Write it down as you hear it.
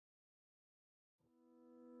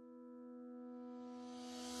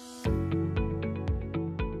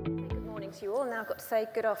I've got to say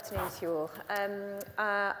good afternoon to you all.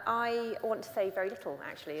 I want to say very little,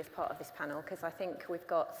 actually, as part of this panel, because I think we've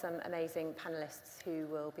got some amazing panellists who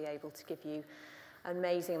will be able to give you an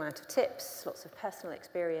amazing amount of tips, lots of personal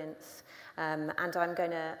experience, and I'm going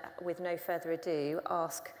to, with no further ado,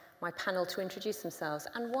 ask my panel to introduce themselves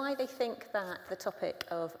and why they think that the topic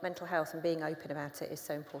of mental health and being open about it is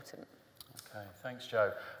so important. Okay, thanks,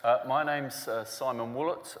 Jo. My name's Simon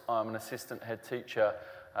Woollatt. I'm an assistant head teacher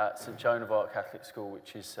at St Joan of Arc Catholic School,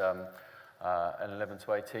 which is an 11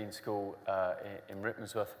 to 18 school in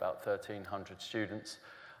Rickmansworth, about 1,300 students.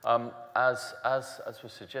 As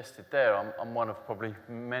was suggested there, I'm one of probably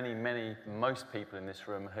most people in this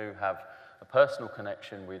room who have a personal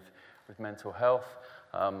connection with mental health.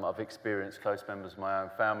 I've experienced close members of my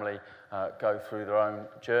own family go through their own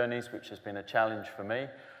journeys, which has been a challenge for me.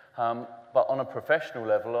 But on a professional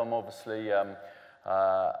level, I'm obviously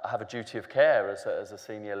I have a duty of care as a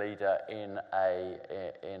senior leader in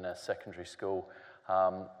a secondary school,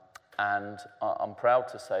 and I'm proud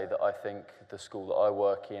to say that I think the school that I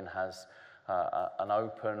work in has an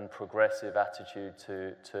open, progressive attitude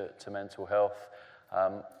to mental health,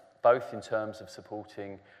 both in terms of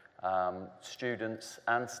supporting students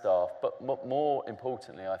and staff, but more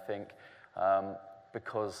importantly, I think,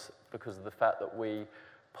 because of the fact that we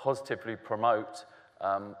positively promote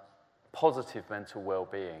positive mental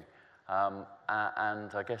well-being. And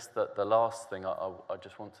I guess that the last thing I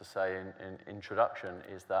just want to say in introduction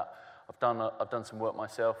is that I've done some work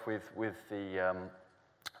myself with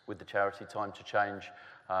the charity Time to Change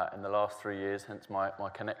in the last 3 years, hence my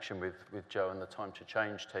connection with Jo and the Time to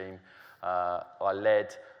Change team. I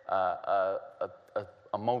led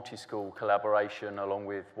a multi-school collaboration along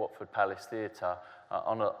with Watford Palace Theatre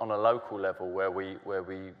on a local level where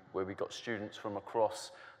we got students from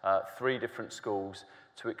across 3 different schools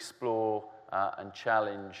to explore and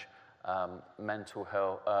challenge mental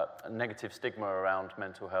health, negative stigma around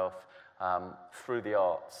mental health through the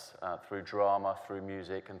arts, through drama, through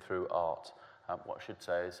music and through art. What I should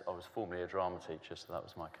say is I was formerly a drama teacher, so that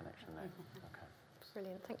was my connection there. Okay.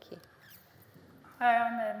 Brilliant, thank you. Hi,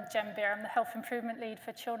 I'm Jem Beer. I'm the Health Improvement Lead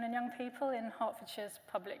for Children and Young People in Hertfordshire's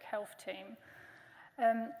Public Health Team.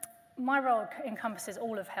 My role encompasses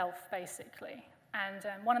all of health, basically. And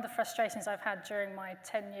one of the frustrations I've had during my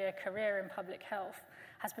 10-year career in public health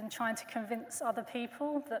has been trying to convince other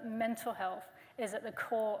people that mental health is at the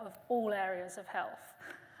core of all areas of health.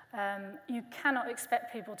 You cannot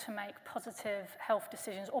expect people to make positive health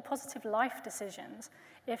decisions or positive life decisions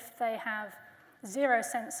if they have zero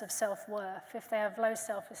sense of self-worth, if they have low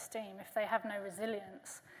self-esteem, if they have no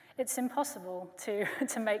resilience. It's impossible to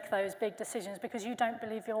make those big decisions because you don't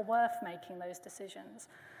believe you're worth making those decisions.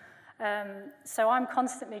 So I'm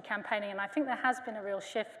constantly campaigning, and I think there has been a real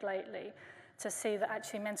shift lately to see that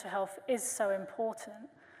actually mental health is so important.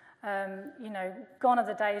 You know, gone are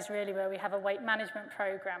the days really where we have a weight management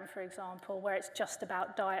program, for example, where it's just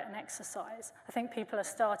about diet and exercise. I think people are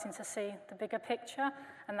starting to see the bigger picture,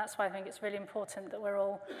 and that's why I think it's really important that we're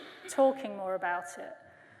all talking more about it.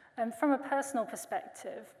 And from a personal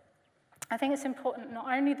perspective, I think it's important not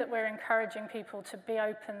only that we're encouraging people to be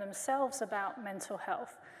open themselves about mental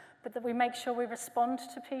health, but that we make sure we respond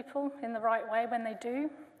to people in the right way when they do.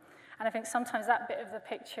 And I think sometimes that bit of the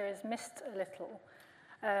picture is missed a little.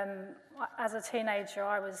 As a teenager,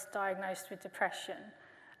 I was diagnosed with depression,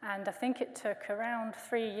 and I think it took around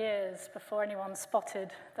 3 years before anyone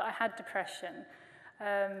spotted that I had depression.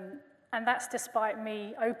 And that's despite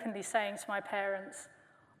me openly saying to my parents,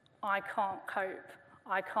 I can't cope,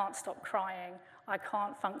 I can't stop crying, I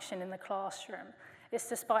can't function in the classroom. It's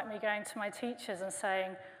despite me going to my teachers and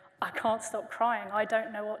saying, I can't stop crying, I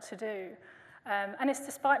don't know what to do. And it's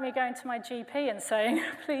despite me going to my GP and saying,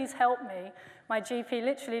 please help me. My GP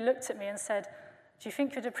literally looked at me and said, do you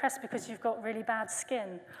think you're depressed because you've got really bad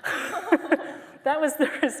skin? That was the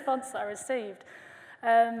response I received.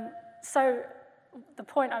 So the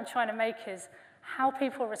point I'm trying to make is how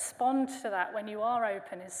people respond to that when you are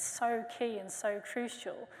open is so key and so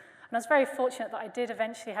crucial. And I was very fortunate that I did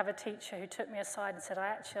eventually have a teacher who took me aside and said,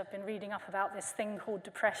 I've been reading up about this thing called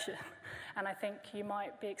depression, and I think you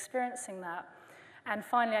might be experiencing that. And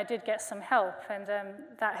finally, I did get some help, and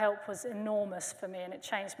that help was enormous for me, and it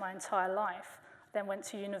changed my entire life. Then went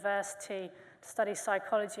to university to study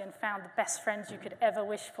psychology and found the best friends you could ever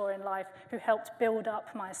wish for in life who helped build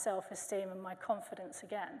up my self-esteem and my confidence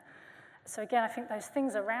again. So again, I think those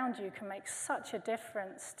things around you can make such a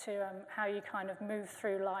difference to how you kind of move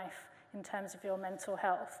through life in terms of your mental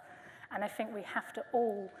health. And I think we have to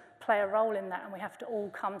all play a role in that, and we have to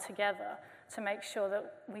all come together to make sure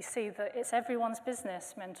that we see that it's everyone's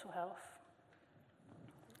business, mental health.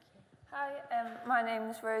 Hi, my name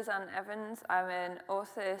is Roseanne Evans. I'm an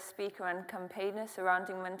author, speaker and campaigner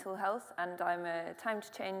surrounding mental health, and I'm a Time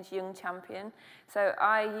to Change Young Champion. So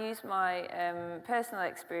I use my personal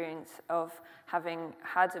experience of having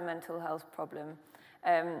had a mental health problem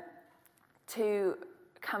to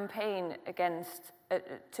campaign against,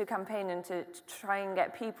 to try and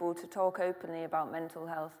get people to talk openly about mental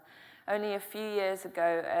health. Only a few years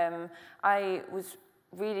ago, I was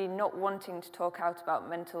really not wanting to talk out about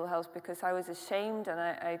mental health because I was ashamed, and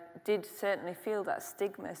I did certainly feel that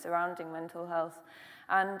stigma surrounding mental health.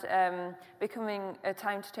 And becoming a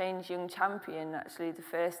Time to Change Young Champion, actually the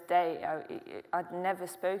first day, I'd never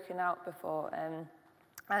spoken out before.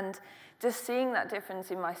 And just seeing that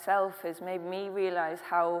difference in myself has made me realise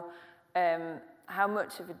how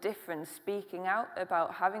much of a difference speaking out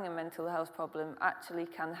about having a mental health problem actually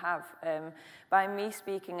can have. By me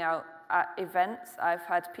speaking out at events, I've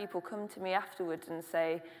had people come to me afterwards and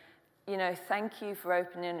say, you know, thank you for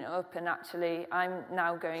opening it up, and actually I'm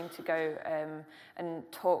now going to go and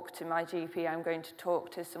talk to my GP. I'm going to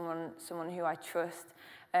talk to someone who I trust.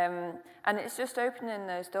 And it's just opening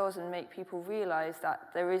those doors and make people realise that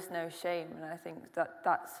there is no shame, and I think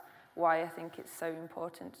that's why I think it's so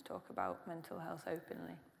important to talk about mental health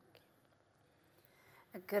openly.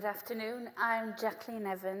 Good afternoon, I'm Jacqueline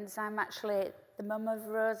Evans. I'm actually the mum of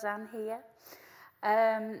Roseanne here.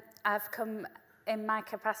 I've come in my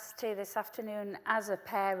capacity this afternoon as a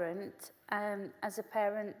parent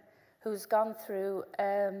who's gone through,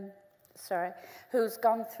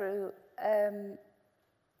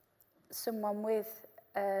 someone with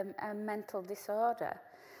a mental disorder.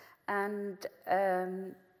 And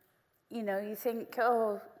you know, you think,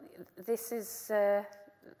 oh, this is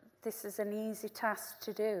an easy task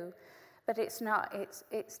to do, but it's not.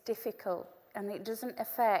 It's difficult, and it doesn't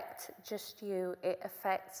affect just you. It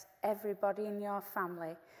affects everybody in your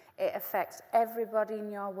family. It affects everybody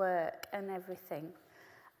in your work and everything.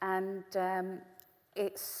 And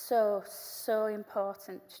it's so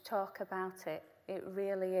important to talk about it. It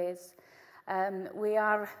really is. We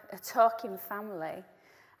are a talking family,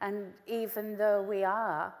 and even though we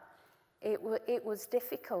are, it was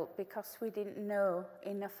difficult because we didn't know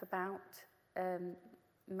enough about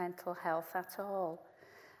mental health at all.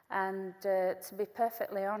 And to be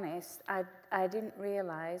perfectly honest, I didn't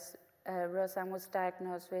realise Roseanne was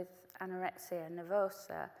diagnosed with anorexia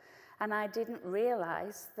nervosa, and I didn't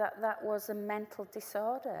realise that was a mental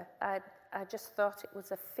disorder. I just thought it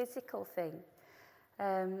was a physical thing.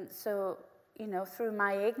 So, you know, through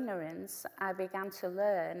my ignorance, I began to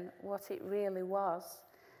learn what it really was.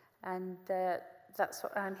 And that's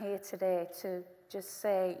what I'm here today to just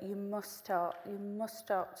say. You must talk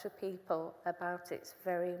to people about it. It's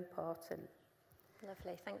very important.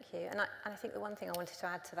 Lovely, thank you. And I think the one thing I wanted to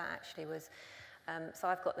add to that actually was, so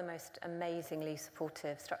I've got the most amazingly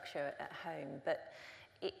supportive structure at home, but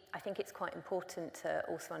I think it's quite important to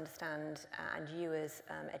also understand, and you as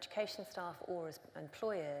education staff or as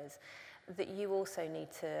employers, that you also need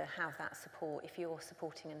to have that support if you're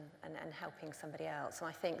supporting and helping somebody else. And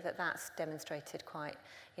I think that's demonstrated quite,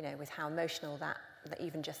 you know, with how emotional that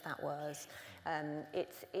even just that was.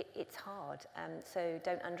 It's hard, so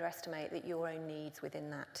don't underestimate that your own needs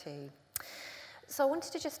within that too. So I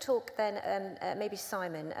wanted to just talk then, maybe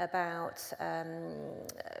Simon, about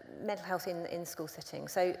mental health in school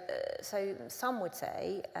settings. So some would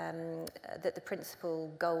say that the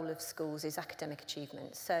principal goal of schools is academic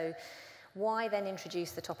achievement. So why then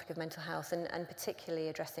introduce the topic of mental health and particularly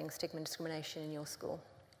addressing stigma and discrimination in your school?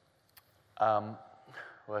 Well,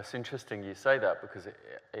 it's interesting you say that because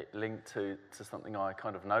it linked to something I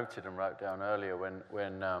kind of noted and wrote down earlier when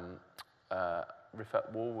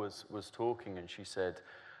Rifat Wall was talking, and she said,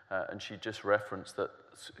 and she just referenced that,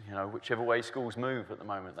 you know, whichever way schools move at the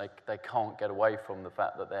moment, they can't get away from the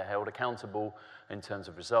fact that they're held accountable in terms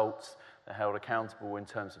of results, they're held accountable in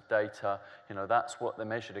terms of data. You know, that's what they're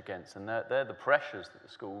measured against, and they're the pressures that the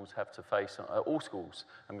schools have to face, all schools,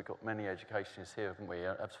 and we've got many educationists here, haven't we,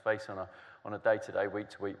 have to face on a day-to-day,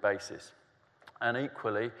 week-to-week basis. And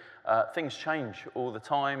equally, things change all the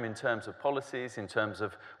time in terms of policies, in terms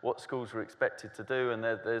of what schools are expected to do, and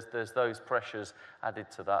there's those pressures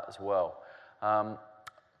added to that as well.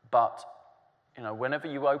 But, you know, whenever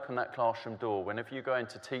you open that classroom door, whenever you go in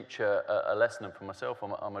to teach a lesson, and for myself,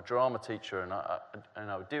 I'm a drama teacher, and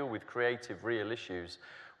I deal with creative, real issues.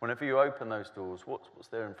 Whenever you open those doors, what's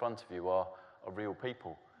there in front of you are real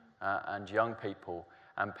people, and young people,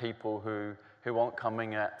 and people who aren't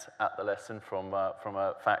coming at the lesson from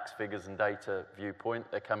a facts, figures and data viewpoint.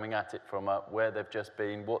 They're coming at it from where they've just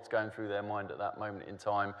been, what's going through their mind at that moment in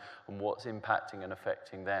time, and what's impacting and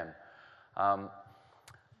affecting them.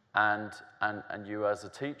 And you as a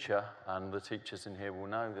teacher, and the teachers in here will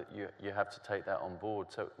know that you have to take that on board.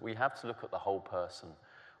 So we have to look at the whole person.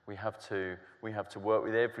 We have to work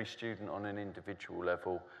with every student on an individual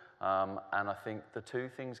level. And I think the two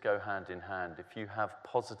things go hand in hand. If you have a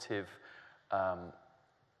positive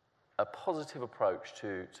approach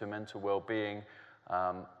to mental well-being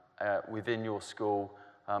within your school,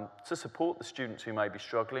 to support the students who may be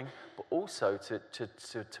struggling, but also to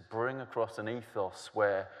bring across an ethos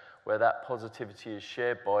where that positivity is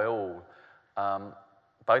shared by all,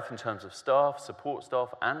 both in terms of staff, support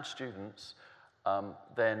staff, and students,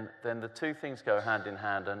 then the two things go hand in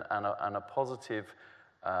hand, and a positive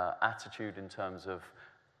attitude in terms of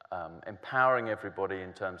empowering everybody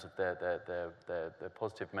in terms of their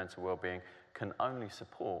positive mental well-being can only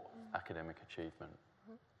support academic achievement.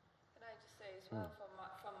 Can I just say as well,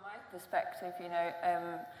 from my perspective, you know,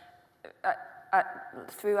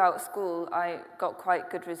 throughout school, I got quite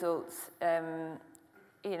good results.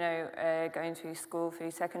 You know, going through school,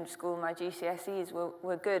 through secondary school, my GCSEs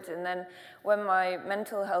were good. And then when my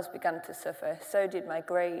mental health began to suffer, so did my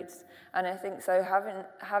grades. And I think so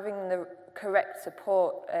having the correct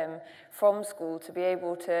support from school to be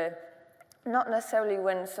able to, not necessarily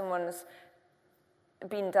when someone's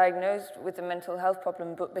been diagnosed with a mental health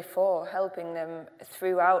problem, but before, helping them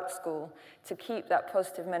throughout school to keep that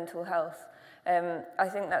positive mental health. I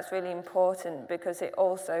think that's really important because it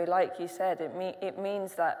also, like you said, it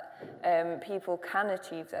means that people can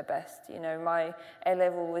achieve their best. You know, my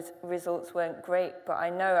A-level results weren't great, but I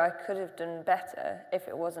know I could have done better if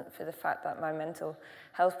it wasn't for the fact that my mental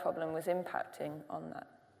health problem was impacting on that.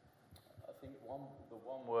 I think the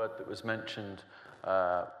one word that was mentioned,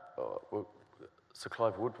 Sir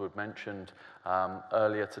Clive Woodward mentioned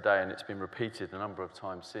earlier today, and it's been repeated a number of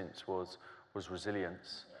times since, was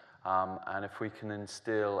resilience. And if we can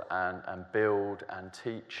instill and build and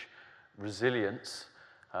teach resilience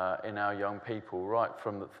in our young people, right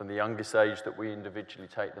from the youngest age that we individually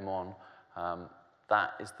take them on,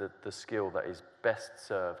 that is the skill that is best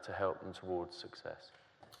served to help them towards success.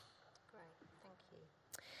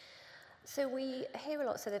 So we hear a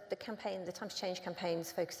lot, so the campaign, the Time to Change campaign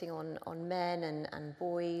is focusing on men and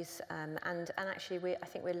boys, and actually I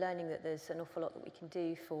think we're learning that there's an awful lot that we can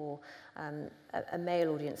do for a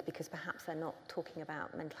male audience, because perhaps they're not talking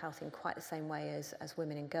about mental health in quite the same way as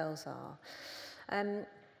women and girls are.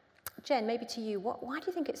 Jen, maybe to you, why do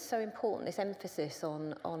you think it's so important, this emphasis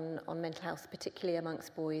on mental health, particularly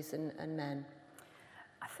amongst boys and men?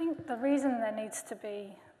 I think the reason there needs to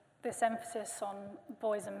be this emphasis on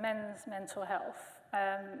boys and men's mental health,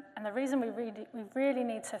 and the reason we really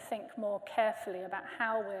need to think more carefully about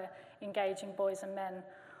how we're engaging boys and men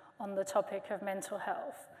on the topic of mental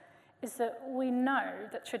health, is that we know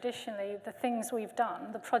that traditionally the things we've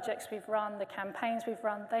done, the projects we've run, the campaigns we've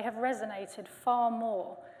run, they have resonated far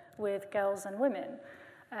more with girls and women.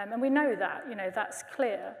 And we know that, you know, that's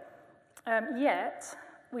clear. Yet,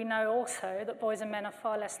 we know also that boys and men are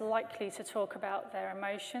far less likely to talk about their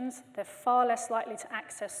emotions. They're far less likely to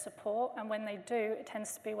access support, and when they do, it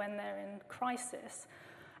tends to be when they're in crisis.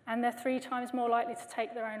 And they're 3 times more likely to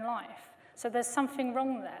take their own life. So there's something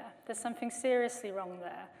wrong there. There's something seriously wrong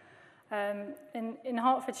there. In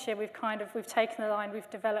Hertfordshire, we've taken the line, we've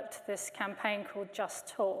developed this campaign called Just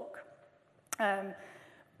Talk,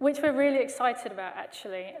 which we're really excited about,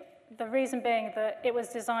 actually. The reason being that it was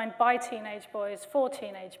designed by teenage boys for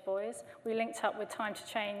teenage boys. We linked up with Time to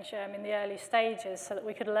Change in the early stages so that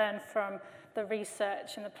we could learn from the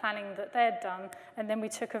research and the planning that they'd done. And then we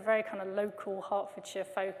took a very kind of local Hertfordshire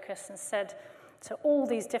focus and said to all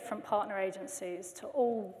these different partner agencies, to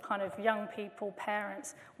all kind of young people,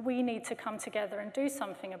 parents, we need to come together and do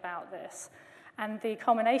something about this. And the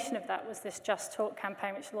culmination of that was this Just Talk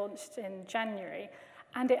campaign, which launched in January.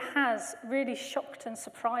 And it has really shocked and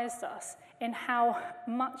surprised us in how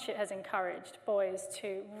much it has encouraged boys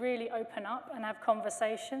to really open up and have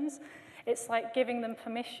conversations. It's like giving them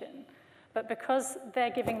permission. But because they're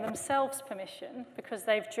giving themselves permission, because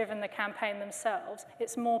they've driven the campaign themselves,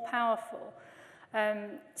 it's more powerful.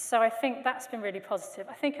 So I think that's been really positive.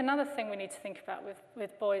 I think another thing we need to think about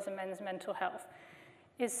with boys and men's mental health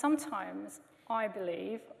is sometimes, I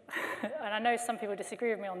believe, and I know some people disagree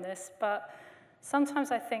with me on this, but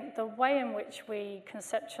sometimes I think the way in which we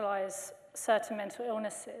conceptualize certain mental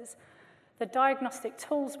illnesses, the diagnostic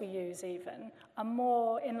tools we use even, are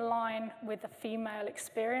more in line with the female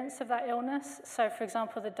experience of that illness. So, for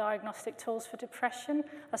example, the diagnostic tools for depression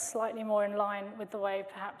are slightly more in line with the way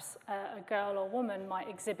perhaps a girl or woman might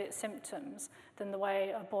exhibit symptoms than the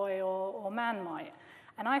way a boy or man might.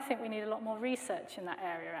 And I think we need a lot more research in that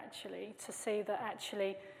area, actually, to see that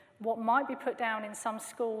actually what might be put down in some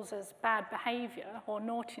schools as bad behaviour or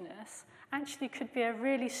naughtiness actually could be a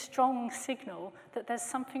really strong signal that there's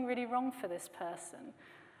something really wrong for this person.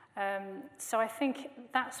 So I think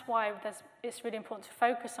that's why it's really important to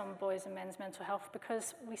focus on boys and men's mental health,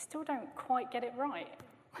 because we still don't quite get it right.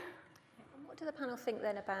 What do the panel think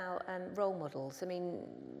then about role models? I mean,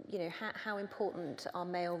 you know, how important are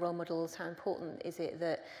male role models? How important is it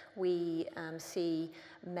that we see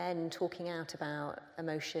men talking out about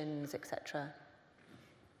emotions, etc.?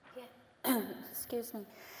 Yeah. Excuse me.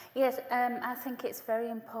 Yes, I think it's very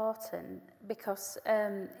important because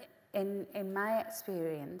in my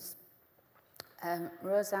experience,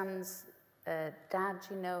 Roseanne's dad,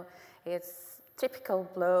 you know, is typical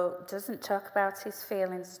bloke, doesn't talk about his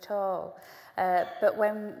feelings at all. But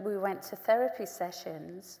when we went to therapy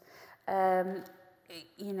sessions,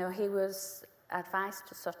 you know, he was advised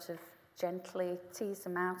to sort of gently tease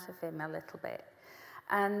them out of him a little bit.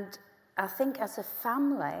 And I think as a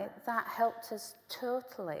family, that helped us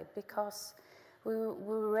totally, because we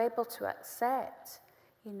were able to accept,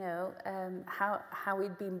 you know, how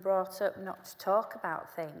we'd been brought up not to talk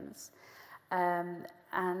about things.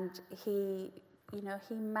 And he, you know,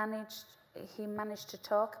 he managed to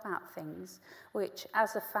talk about things, which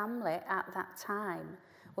as a family at that time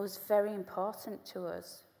was very important to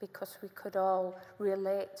us, because we could all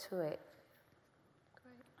relate to it.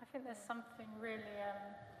 Great. I think there's something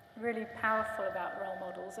really powerful about role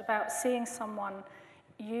models, about seeing someone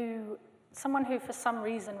who for some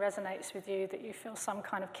reason resonates with you, that you feel some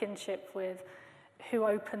kind of kinship with, who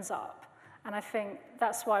opens up. And I think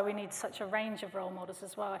that's why we need such a range of role models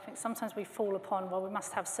as well. I think sometimes we fall upon, well, we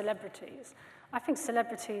must have celebrities. I think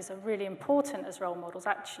celebrities are really important as role models,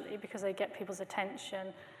 actually, because they get people's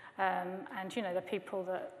attention, and, you know, the people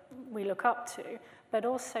that we look up to. But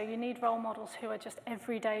also you need role models who are just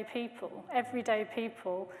everyday people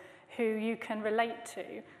who you can relate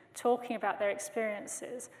to, talking about their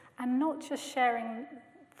experiences, and not just sharing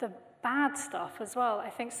the bad stuff as well. I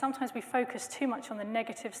think sometimes we focus too much on the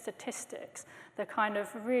negative statistics, the kind of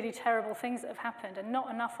really terrible things that have happened, and not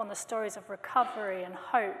enough on the stories of recovery and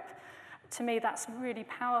hope. To me, that's really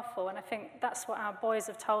powerful, and I think that's what our boys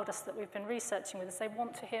have told us that we've been researching with us. They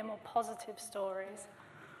want to hear more positive stories.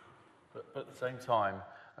 But at the same time,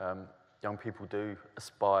 young people do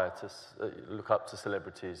aspire to look up to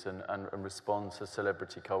celebrities and respond to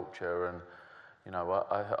celebrity culture. And, you know,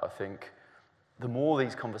 I think the more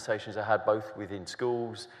these conversations are had both within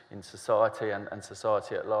schools, in society, and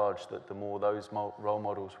society at large, that the more those role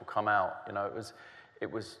models will come out. You know,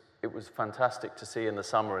 it was fantastic to see in the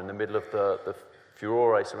summer, in the middle of the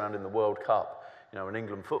furore surrounding the World Cup, you know, an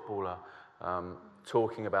England footballer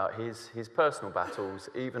talking about his personal battles,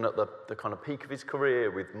 even at the kind of peak of his career,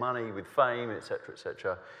 with money, with fame,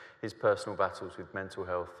 etc., his personal battles with mental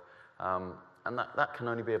health. And that can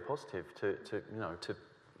only be a positive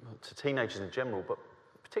to teenagers in general, but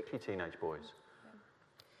particularly teenage boys.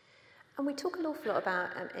 And we talk an awful lot about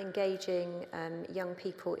engaging young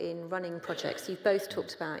people in running projects. You've both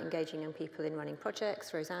talked about engaging young people in running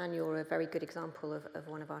projects. Roseanne, you're a very good example of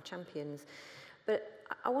one of our champions. But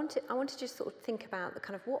I want to just sort of think about the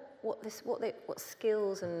kind of what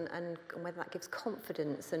skills and whether that gives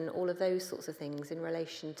confidence and all of those sorts of things in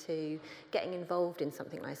relation to getting involved in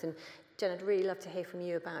something like this. And Jen, I'd really love to hear from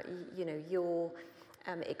you about, you know, your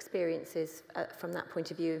experiences from that point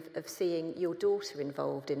of view of seeing your daughter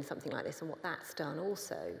involved in something like this and what that's done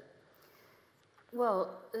also. Well,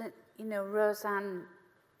 you know, Roseanne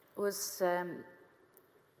was,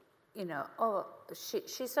 you know,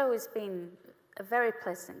 she's always been a very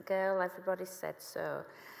pleasant girl, everybody said so.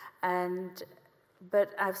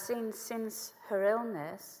 But I've seen since her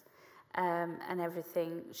illness and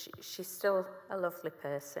everything, she's still a lovely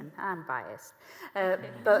person. I'm biased,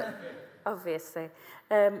 but obviously.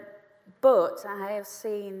 But I have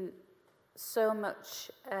seen so much,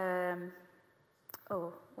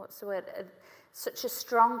 what's the word? Such a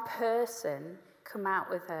strong person come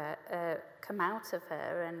out of her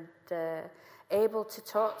and able to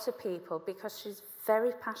talk to people, because she's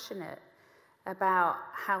very passionate about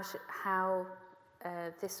how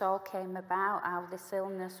this all came about, how this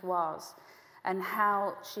illness was, and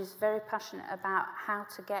how she's very passionate about how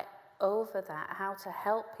to get over that, how to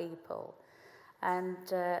help people. And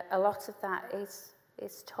a lot of that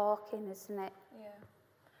is talking, isn't it? Yeah.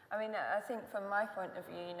 I mean, I think from my point of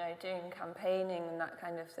view, you know, doing campaigning and that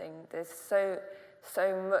kind of thing, there's so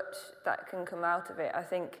much that can come out of it. I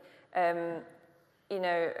think, you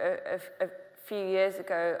know, a few years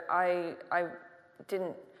ago, I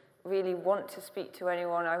didn't really want to speak to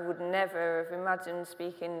anyone. I would never have imagined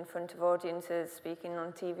speaking in front of audiences, speaking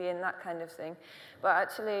on TV and that kind of thing. But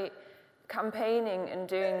actually, campaigning and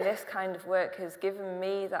doing this kind of work has given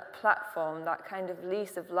me that platform, that kind of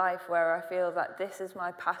lease of life where I feel that this is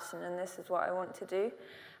my passion and this is what I want to do.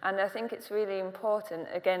 And I think it's really important.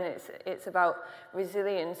 Again, it's about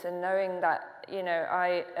resilience and knowing that, you know,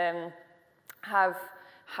 I have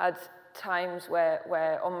had times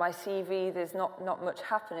where on my CV there's not much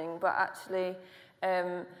happening, but actually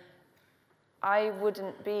I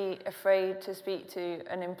wouldn't be afraid to speak to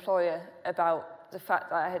an employer about the fact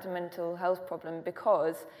that I had a mental health problem,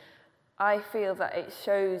 because I feel that it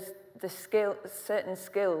shows the certain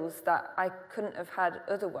skills that I couldn't have had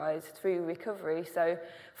otherwise through recovery. So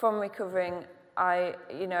from recovering, I've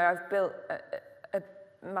built a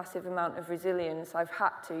massive amount of resilience. You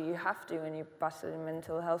have to when you're battling a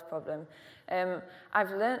mental health problem.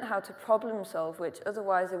 I've learned how to problem solve, which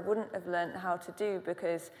otherwise I wouldn't have learned how to do,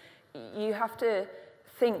 because you have to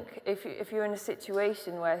think, if you're in a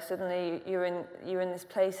situation where suddenly you're in this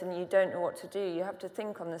place and you don't know what to do, you have to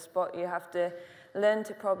think on the spot, you have to learn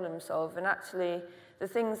to problem solve. And actually, the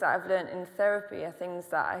things that I've learned in therapy are things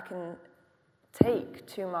that I can take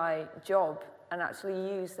to my job and actually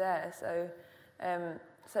use there.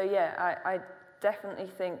 So yeah, I definitely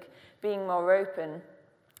think being more open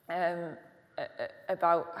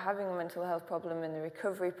about having a mental health problem in the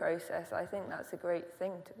recovery process, I think that's a great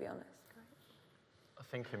thing, to be honest. I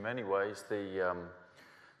think in many ways the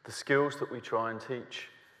skills that we try and teach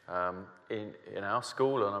in our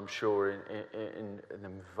school, and I'm sure in the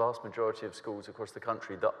vast majority of schools across the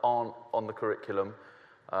country that aren't on the curriculum,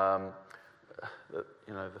 the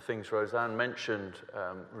things Roseanne mentioned,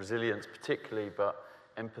 resilience particularly, but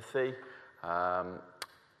empathy,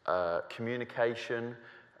 communication,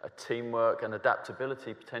 teamwork and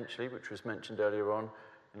adaptability potentially, which was mentioned earlier on,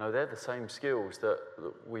 they're the same skills that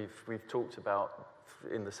we've talked about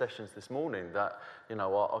in the sessions this morning that,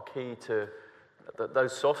 are key to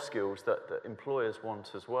those soft skills that employers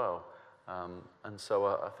want as well. And so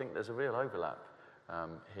I think there's a real overlap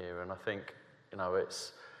here, and I think,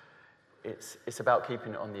 it's about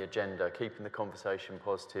keeping it on the agenda, keeping the conversation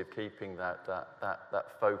positive, keeping that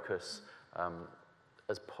focus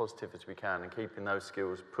as positive as we can, and keeping those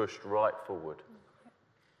skills pushed right forward.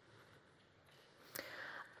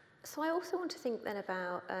 So I also want to think then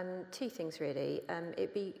about two things really.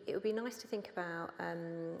 It would be nice to think about,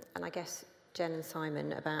 and I guess Jen and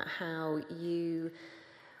Simon, about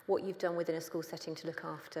what you've done within a school setting to look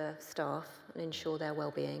after staff and ensure their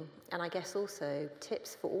well-being. And I guess also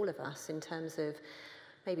tips for all of us in terms of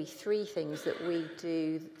maybe 3 things that we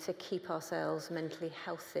do to keep ourselves mentally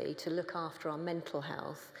healthy, to look after our mental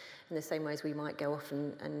health in the same way as we might go off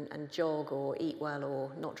and jog or eat well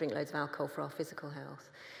or not drink loads of alcohol for our physical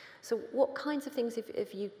health. So what kinds of things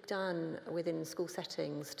have you done within school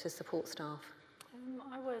settings to support staff?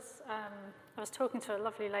 I was talking to a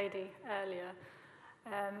lovely lady earlier,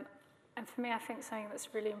 and for me I think something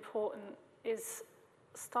that's really important is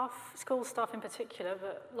school staff in particular,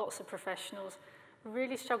 but lots of professionals,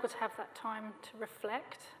 really struggle to have that time to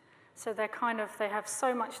reflect. So they have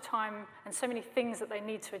so much time and so many things that they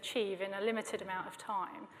need to achieve in a limited amount of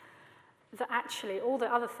time, that actually all the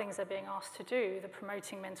other things they're being asked to do, the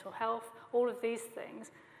promoting mental health, all of these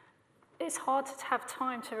things, it's hard to have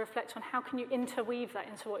time to reflect on how can you interweave that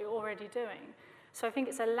into what you're already doing. So I think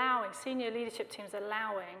it's allowing, senior leadership teams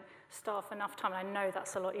allowing staff enough time, and I know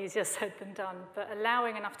that's a lot easier said than done, but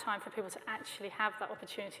allowing enough time for people to actually have that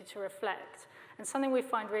opportunity to reflect. And something we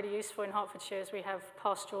find really useful in Hertfordshire is we have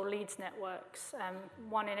pastoral leads networks,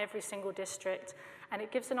 one in every single district, and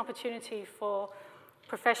it gives an opportunity for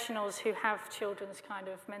professionals who have children's kind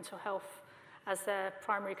of mental health as their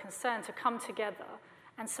primary concern to come together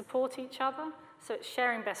and support each other. So it's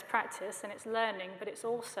sharing best practice and it's learning, but it's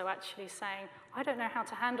also actually saying, I don't know how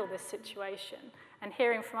to handle this situation, and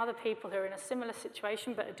hearing from other people who are in a similar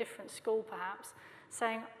situation but a different school perhaps,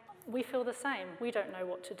 saying, we feel the same, we don't know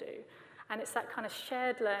what to do. And it's that kind of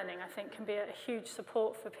shared learning, I think, can be a huge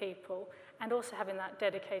support for people, and also having that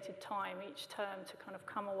dedicated time each term to kind of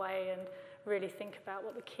come away and really think about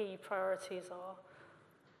what the key priorities are.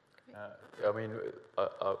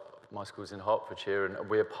 My school's in Hertfordshire, and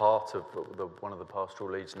we're part of one of the pastoral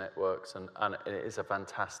leads networks, and it is a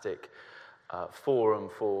fantastic forum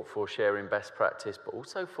for sharing best practice, but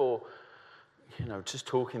also for just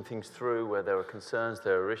talking things through where there are concerns,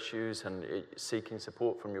 there are issues, and seeking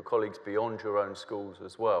support from your colleagues beyond your own schools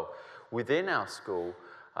as well. Within our school,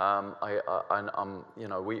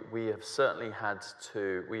 we have certainly had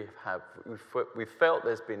to. We felt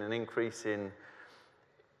there's been an increase in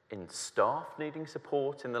in staff needing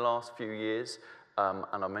support in the last few years, and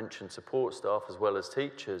I mentioned support staff as well as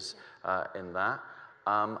teachers in that,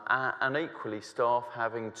 and equally staff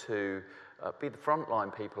having to be the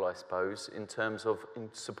frontline people, I suppose, in terms of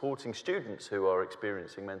supporting students who are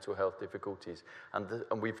experiencing mental health difficulties. And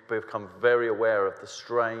we've become very aware of the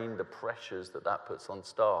strain, the pressures that puts on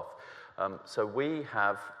staff. So we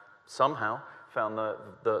have somehow found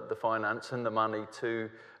the finance and the money to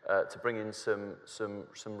bring in some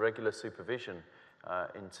regular supervision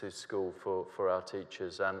into school for our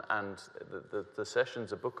teachers, and the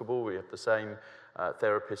sessions are bookable. We have the same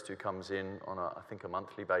therapist who comes in on I think a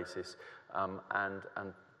monthly basis, and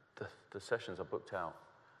the sessions are booked out.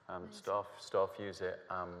 Staff use it,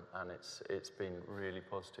 and it's been really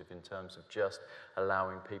positive in terms of just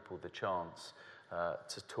allowing people the chance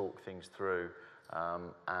to talk things through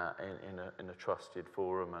in a trusted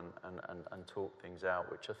forum and talk things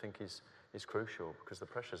out, which I think is crucial because the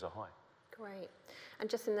pressures are high. Great. And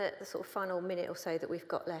just in the sort of final minute or so that we've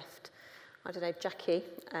got left, I don't know, Jackie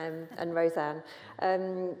and Roseanne,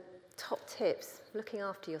 top tips, looking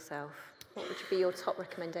after yourself. What would be your top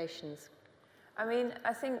recommendations? I mean,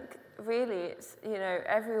 I think really it's, you know,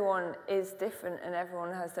 everyone is different and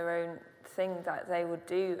everyone has their own thing that they would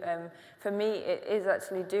do. For me, it is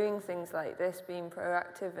actually doing things like this, being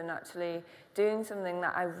proactive and actually doing something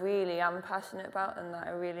that I really am passionate about and that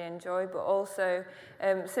I really enjoy, but also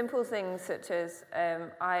simple things such as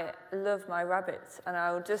I love my rabbits, and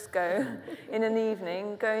I'll just go in an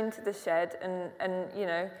evening, go into the shed and you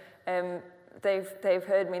know, they've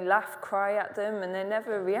heard me laugh, cry at them, and they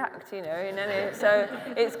never react, you know, in any, so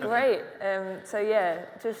it's great. So yeah,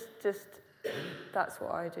 just that's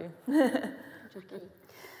what I do.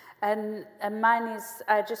 And mine is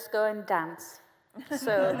I just go and dance.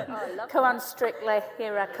 So come on, Strictly,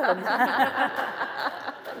 here I come.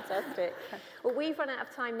 Fantastic. Well, we've run out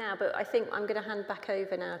of time now, but I think I'm going to hand back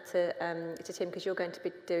over now to Tim, because you're going to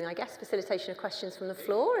be doing, I guess, facilitation of questions from the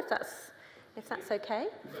floor, if that's okay. So thank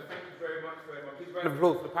you very much. Please round of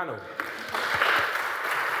applause for the panel.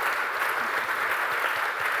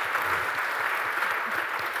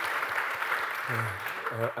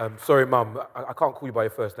 Sorry, Mum, I can't call you by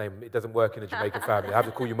your first name. It doesn't work in a Jamaican family. I have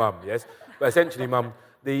to call you Mum, yes? But essentially, Mum,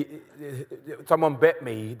 someone bet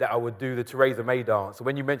me that I would do the Theresa May dance. So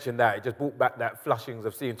when you mentioned that, it just brought back that flushings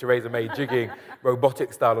of seeing Theresa May jigging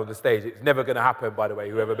robotic style on the stage. It's never going to happen, by the way,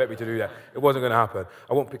 whoever bet me to do that. It wasn't going to happen.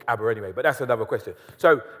 I won't pick ABBA anyway, but that's another question.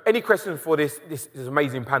 So any questions for this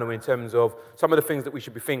amazing panel in terms of some of the things that we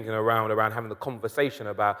should be thinking around having the conversation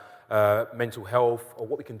about mental health, or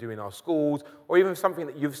what we can do in our schools, or even something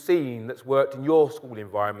that you've seen that's worked in your school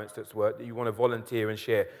environments that's worked that you want to volunteer and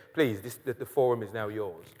share? Please, the forum is now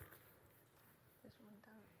yours.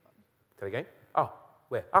 Say again? Oh,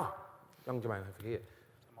 where? Oh, young Joan over here.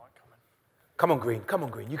 Come on,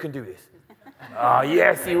 Green, you can do this. Oh,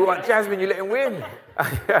 yes, you want Jasmine, you let him win.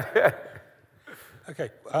 Okay,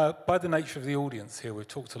 by the nature of the audience here, we've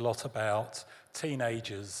talked a lot about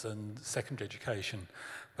teenagers and secondary education,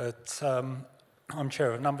 but I'm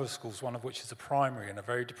chair of a number of schools, one of which is a primary in a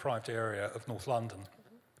very deprived area of North London.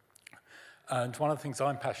 And one of the things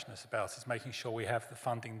I'm passionate about is making sure we have the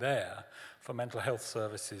funding there for mental health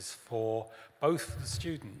services for both the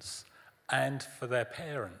students and for their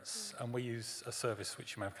parents. And we use a service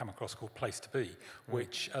which you may have come across called Place to Be,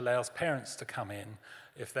 which allows parents to come in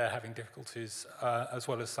if they're having difficulties, as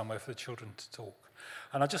well as somewhere for the children to talk.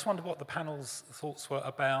 And I just wondered what the panel's thoughts were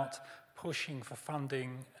about pushing for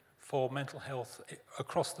funding for mental health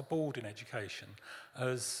across the board in education,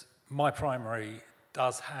 as my primary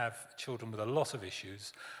does have children with a lot of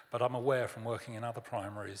issues, but I'm aware from working in other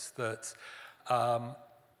primaries that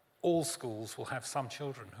all schools will have some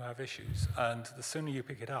children who have issues, and the sooner you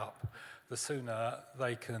pick it up, the sooner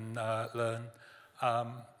they can learn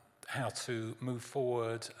how to move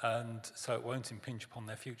forward, and so it won't impinge upon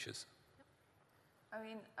their futures. I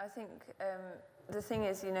mean, I think the thing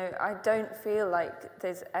is, you know, I don't feel like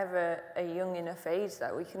there's ever a young enough age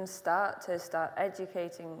that we can start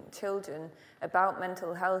educating children about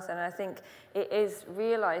mental health. And I think it is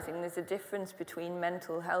realizing there's a difference between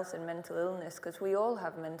mental health and mental illness, because we all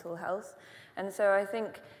have mental health. And so I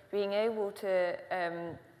think being able to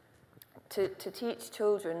teach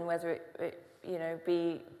children, whether it you know,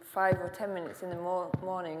 be 5 or 10 minutes in the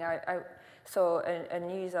morning. I saw a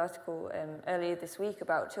news article earlier this week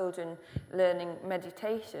about children learning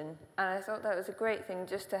meditation, and I thought that was a great thing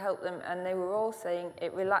just to help them, and they were all saying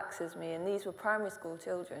it relaxes me, and these were primary school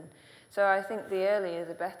children. So I think the earlier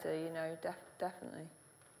the better, you know, definitely.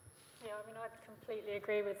 Yeah, I mean, I completely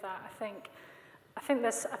agree with that. I think I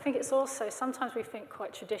think it's also, sometimes we think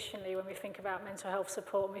quite traditionally when we think about mental health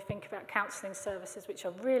support and we think about counselling services, which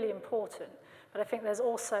are really important, but I think there's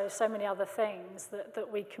also so many other things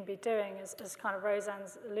that we can be doing, as kind of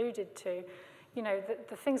Roseanne's alluded to. You know,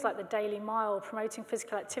 the things like the daily mile, promoting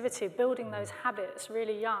physical activity, building those habits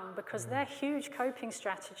really young, because they're huge coping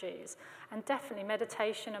strategies. And definitely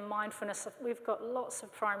meditation and mindfulness. We've got lots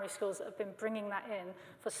of primary schools that have been bringing that in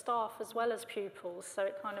for staff as well as pupils. So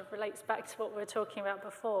it kind of relates back to what we were talking about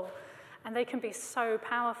before. And they can be so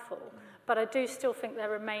powerful. But I do still think there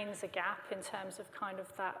remains a gap in terms of kind of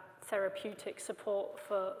that therapeutic support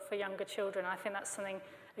for younger children. I think that's something,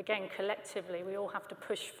 again, collectively, we all have to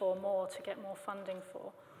push for more to get more funding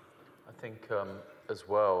for. I think as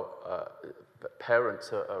well,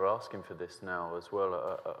 parents are asking for this now as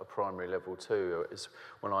well at a primary level too.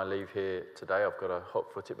 When I leave here today, I've got to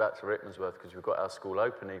hot-foot it back to Rickmansworth because we've got our school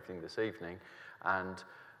open evening this evening, and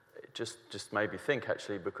it just made me think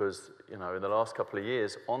actually, because you know, in the last couple of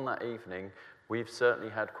years on that evening, we've certainly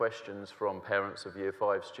had questions from parents of Year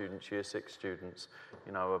 5 students, Year 6 students,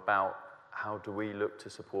 you know, about how do we look to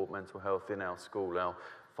support mental health in our school. Now,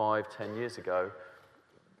 5-10 years ago,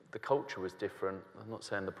 the culture was different. I'm not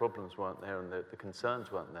saying the problems weren't there and the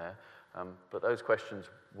concerns weren't there, but those questions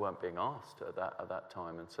weren't being asked at that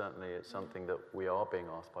time, and certainly it's something that we are being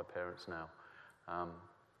asked by parents now.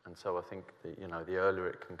 And so I think that, you know, the earlier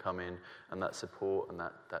it can come in, and that support and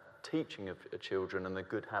that teaching of children and the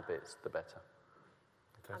good habits, the better.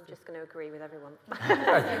 I'm just going to agree with everyone.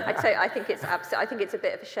 I'd say I think it's a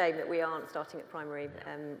bit of a shame that we aren't starting at primary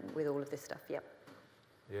with all of this stuff. Yep.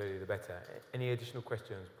 The earlier the better. Any additional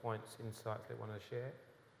questions, points, insights they want to share?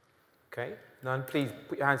 Okay. None. Please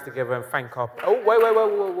put your hands together and thank our... Oh,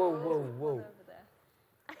 whoa.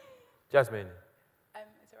 Jasmine.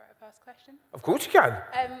 Is it right if I ask a question? Of course you can.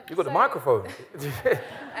 You've got the microphone.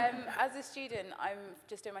 As a student, I'm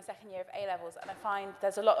just doing my second year of A-levels, and I find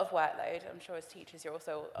there's a lot of workload. I'm sure as teachers you're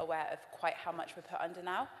also aware of quite how much we're put under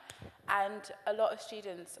now. And a lot of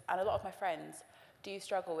students and a lot of my friends do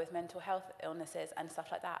struggle with mental health illnesses and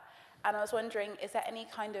stuff like that. And I was wondering, is there any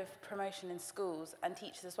kind of promotion in schools and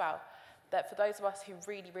teachers as well, that for those of us who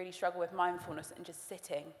really, really struggle with mindfulness and just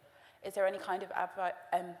sitting, is there any kind of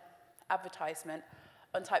advertisement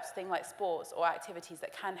on types of things like sports or activities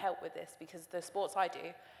that can help with this? Because the sports I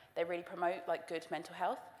do, they really promote like good mental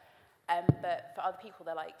health. But for other people,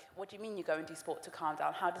 they're like, what do you mean you go and do sport to calm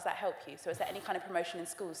down? How does that help you? So is there any kind of promotion in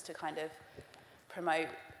schools to kind of promote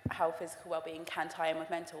how physical well-being can tie in with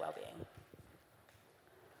mental well-being?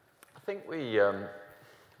 I think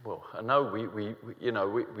well, I know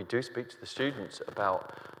we do speak to the students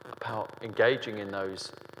about engaging in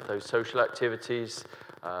those social activities,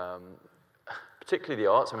 particularly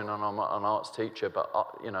the arts. I mean, I'm an arts teacher, but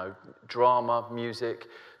you know, drama, music,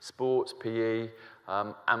 sports, PE,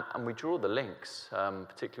 and we draw the links,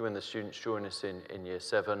 particularly when the students join us in Year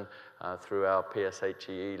 7 through our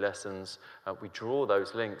PSHE lessons. We draw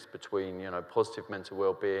those links between, you know, positive mental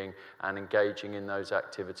well-being and engaging in those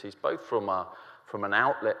activities, both from an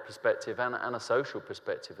outlet perspective and a social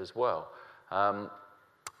perspective as well.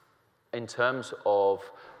 In terms of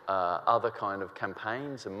other kind of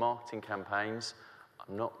campaigns and marketing campaigns,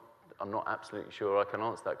 I'm not absolutely sure I can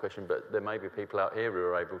answer that question, but there may be people out here who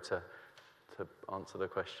are able to answer the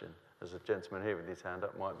question. There's a gentleman here with his hand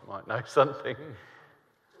up, might know something.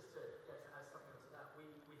 Just to add something to that, we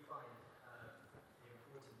find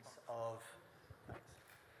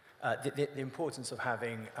the importance of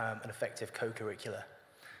having an effective co-curricular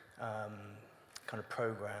kind of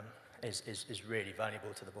program is really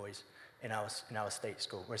valuable to the boys in our state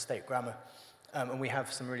school. We're a state grammar, and we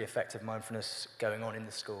have some really effective mindfulness going on in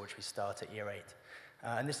the school, which we start at Year 8.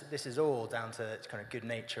 And this is all down to kind of good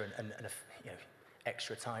nature and you know,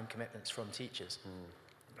 extra time commitments from teachers.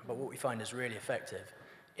 But what we find is really effective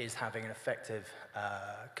is having an effective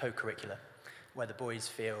co-curricular where the boys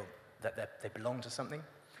feel that they belong to something.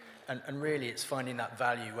 And really it's finding that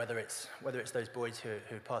value, whether it's those boys who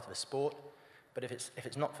are part of a sport, but if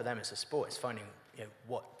it's not for them, it's a sport, it's finding, you know,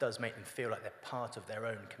 what does make them feel like they're part of their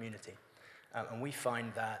own community. And we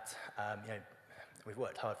find that, you know, we've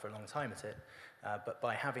worked hard for a long time at it, but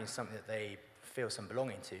by having something that they feel some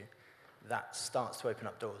belonging to, that starts to open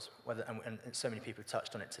up doors. And so many people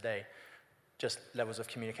touched on it today, just levels of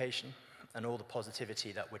communication and all the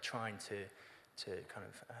positivity that we're trying to kind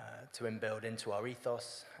of to inbuild into our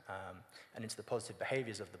ethos and into the positive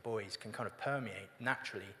behaviours of the boys can kind of permeate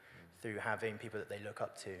naturally through having people that they look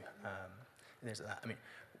up to and things like that. I mean,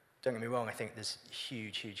 don't get me wrong, I think there's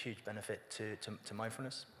huge benefit to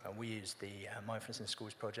mindfulness. We use the Mindfulness in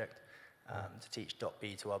Schools project to teach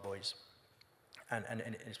 .B to our boys. and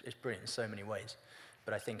it's brilliant in so many ways.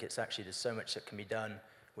 But I think it's actually, there's so much that can be done,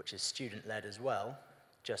 which is student-led as well,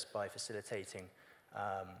 just by facilitating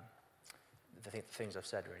the things I've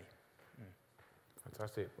said, really.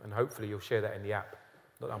 Fantastic. And hopefully you'll share that in the app.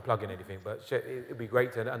 Not that I'm plugging anything, but it'd be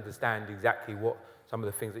great to understand exactly what some of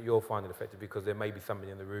the things that you're finding effective, because there may be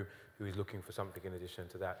somebody in the room who is looking for something in addition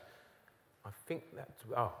to that. I think that's,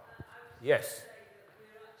 oh, yes.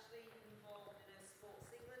 We're actually involved in a Sports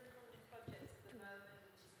England funded project at the moment,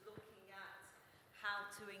 which is looking at how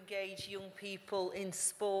to engage young people in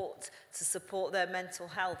sport to support their mental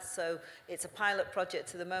health. So it's a pilot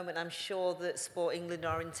project at the moment. I'm sure that Sport England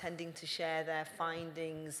are intending to share their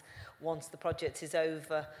findings once the project is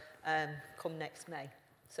over, come next May.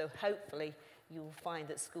 So hopefully you'll find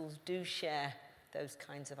that schools do share those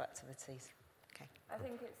kinds of activities. Okay. I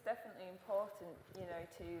think it's definitely important, you know,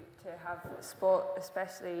 to have sport,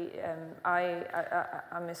 especially.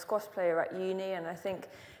 I'm a squash player at uni, and I think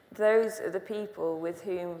those are the people with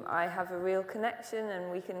whom I have a real connection,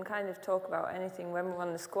 and we can kind of talk about anything when we're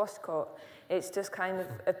on the squash court. It's just kind of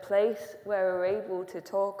a place where we're able to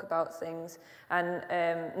talk about things. And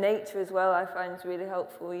nature as well, I find is really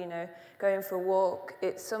helpful, you know, going for a walk.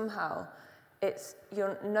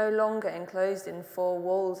 You're no longer enclosed in four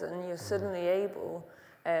walls, and you're suddenly able,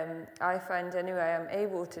 I find anyway, I'm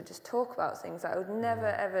able to just talk about things that I would never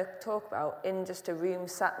ever talk about in just a room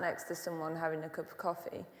sat next to someone having a cup of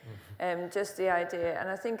coffee. Just the idea, and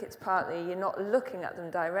I think it's partly you're not looking at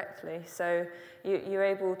them directly, so you're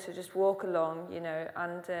able to just walk along, you know,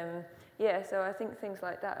 and yeah, so I think things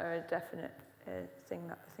like that are a definite thing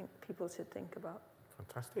that I think people should think about.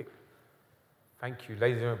 Fantastic. Thank you.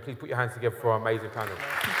 Ladies and gentlemen, please put your hands together for our amazing panel.